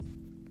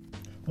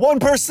One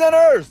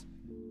percenters!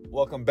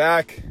 Welcome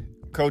back.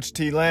 Coach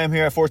T. Lamb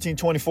here at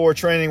 1424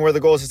 Training, where the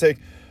goal is to take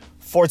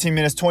 14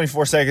 minutes,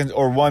 24 seconds,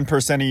 or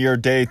 1% of your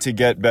day to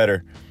get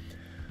better.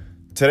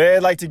 Today,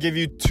 I'd like to give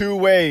you 2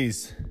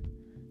 ways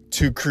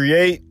to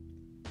create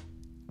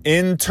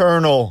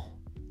internal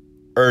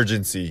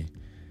urgency.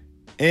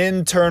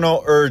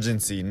 Internal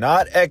urgency,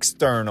 not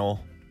external,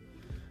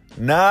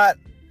 not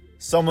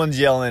someone's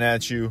yelling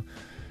at you,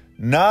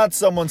 not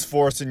someone's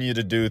forcing you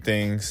to do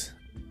things.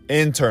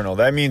 Internal.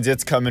 That means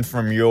it's coming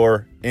from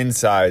your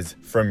insides,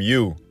 from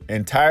you,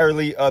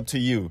 entirely up to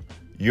you,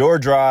 your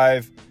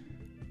drive,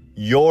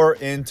 your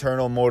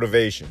internal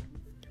motivation.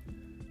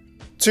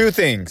 2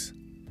 things.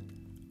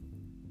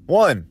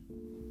 1,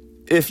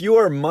 if you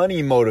are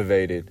money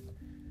motivated,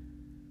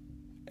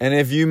 and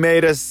if you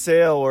made a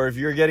sale or if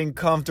you're getting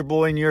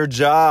comfortable in your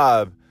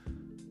job,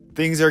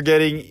 things are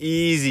getting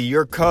easy,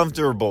 you're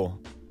comfortable,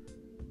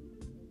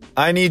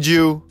 I need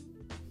you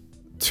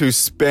to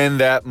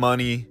spend that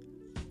money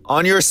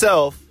on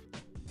yourself,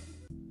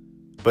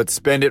 but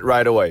spend it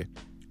right away.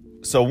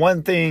 So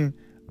one thing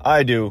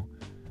I do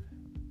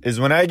is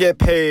when I get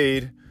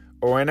paid,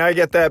 or when I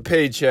get that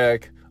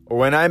paycheck, or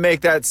when I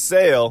make that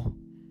sale,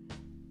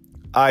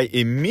 I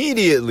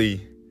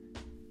immediately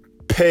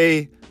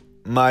pay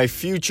my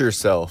future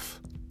self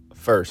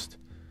first.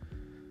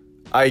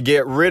 I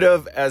get rid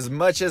of as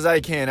much as I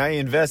can. I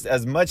invest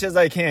as much as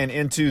I can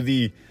into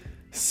the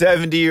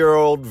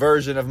 70-year-old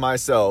version of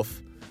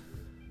myself,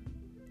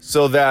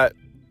 so that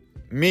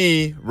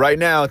me right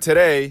now,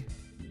 today,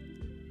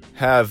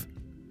 have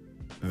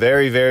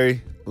very,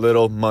 very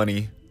little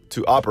money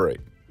to operate.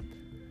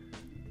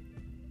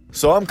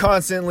 So I'm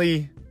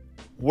constantly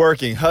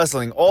working,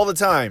 hustling all the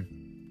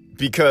time,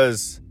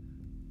 because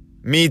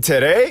me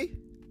today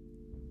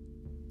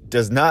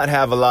does not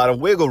have a lot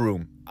of wiggle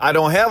room. I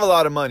don't have a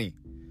lot of money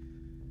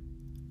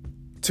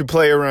to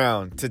play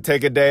around, to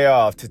take a day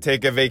off, to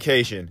take a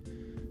vacation,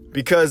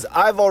 because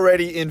I've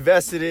already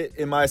invested it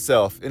in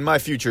myself, in my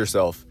future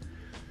self.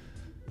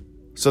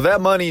 So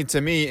that money, to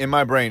me, in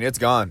my brain, it's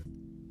gone.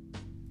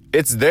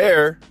 It's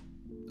there,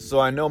 so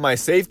I know my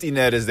safety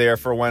net is there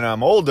for when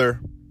I'm older.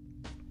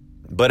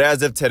 But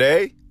as of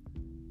today,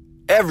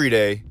 every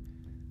day,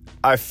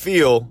 I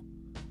feel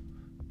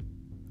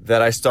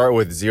that I start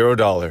with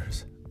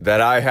 $0,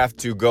 that I have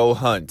to go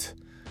hunt,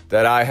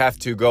 that I have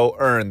to go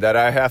earn, that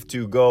I have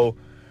to go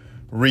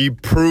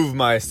reprove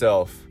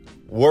myself,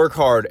 work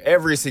hard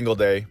every single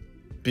day,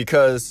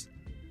 because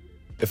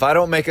if I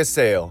don't make a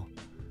sale,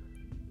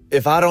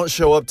 if I don't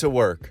show up to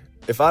work,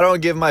 if I don't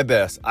give my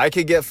best, I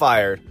could get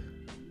fired.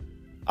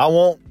 I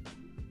won't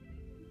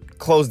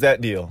close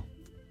that deal.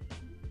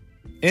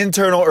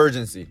 Internal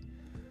urgency.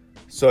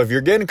 So if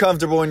you're getting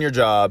comfortable in your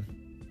job,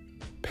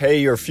 pay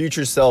your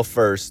future self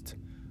first.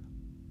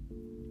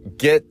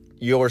 Get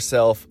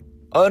yourself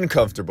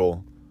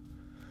uncomfortable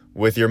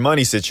with your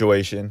money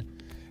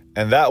situation.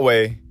 And that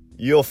way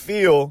you'll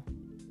feel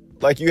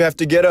like you have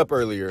to get up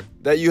earlier,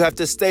 that you have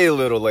to stay a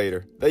little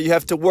later, that you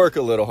have to work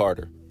a little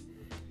harder.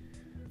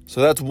 So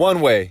that's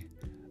one way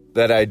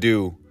that I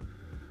do.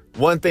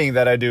 One thing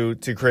that I do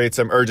to create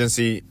some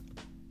urgency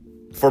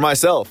for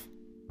myself,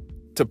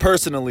 to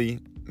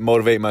personally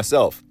motivate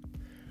myself.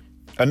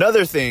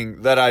 Another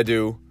thing that I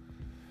do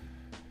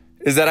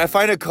is that I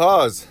find a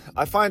cause.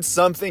 I find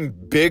something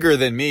bigger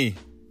than me,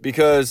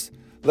 because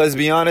let's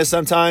be honest,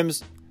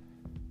 sometimes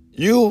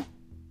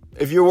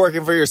if you're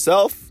working for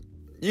yourself,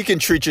 you can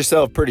treat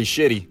yourself pretty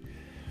shitty.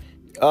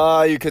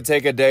 You could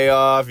take a day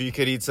off, you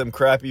could eat some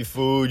crappy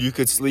food, you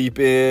could sleep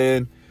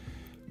in.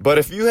 But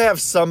if you have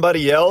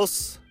somebody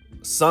else,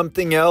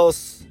 something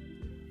else,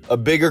 a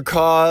bigger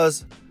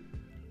cause,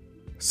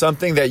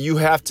 something that you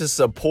have to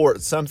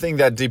support, something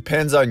that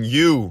depends on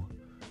you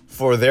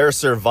for their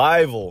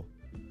survival,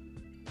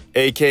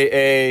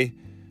 aka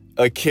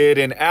a kid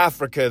in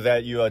Africa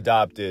that you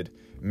adopted.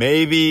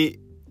 Maybe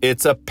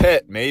it's a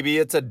pet, maybe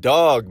it's a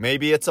dog,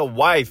 maybe it's a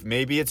wife,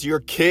 maybe it's your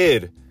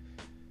kid.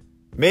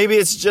 Maybe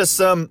it's just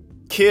some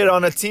kid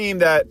on a team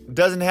that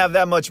doesn't have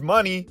that much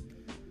money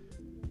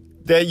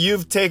that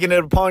you've taken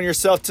it upon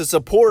yourself to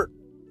support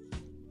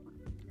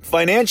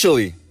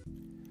financially.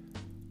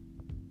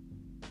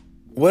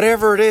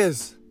 Whatever it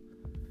is,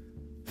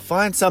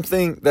 find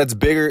something that's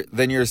bigger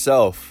than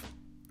yourself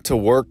to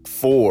work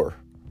for.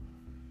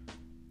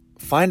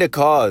 Find a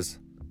cause.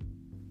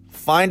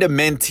 Find a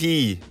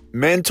mentee.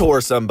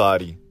 Mentor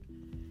somebody.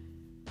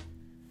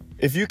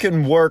 If you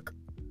can work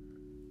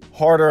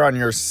harder on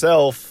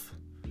yourself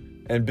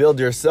and build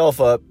yourself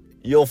up,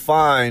 you'll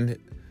find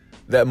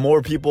that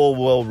more people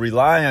will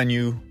rely on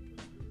you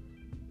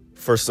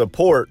for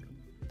support.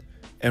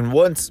 And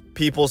once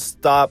people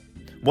start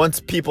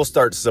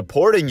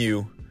supporting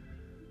you,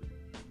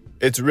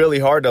 it's really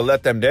hard to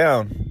let them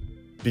down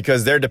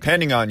because they're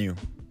depending on you.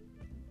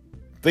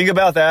 Think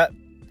about that.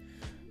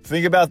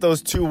 Think about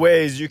those 2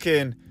 ways you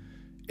can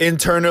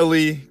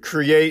internally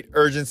create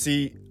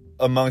urgency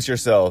amongst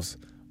yourselves.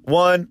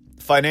 1,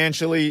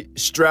 financially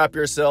strap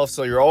yourself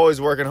so you're always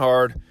working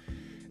hard.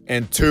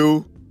 And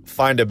 2,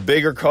 find a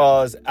bigger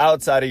cause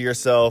outside of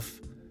yourself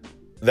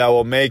that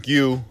will make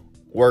you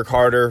work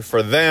harder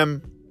for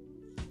them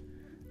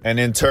and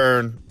in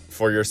turn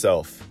for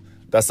yourself.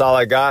 That's all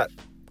I got.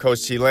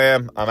 Coach T.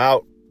 Lamb, I'm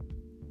out.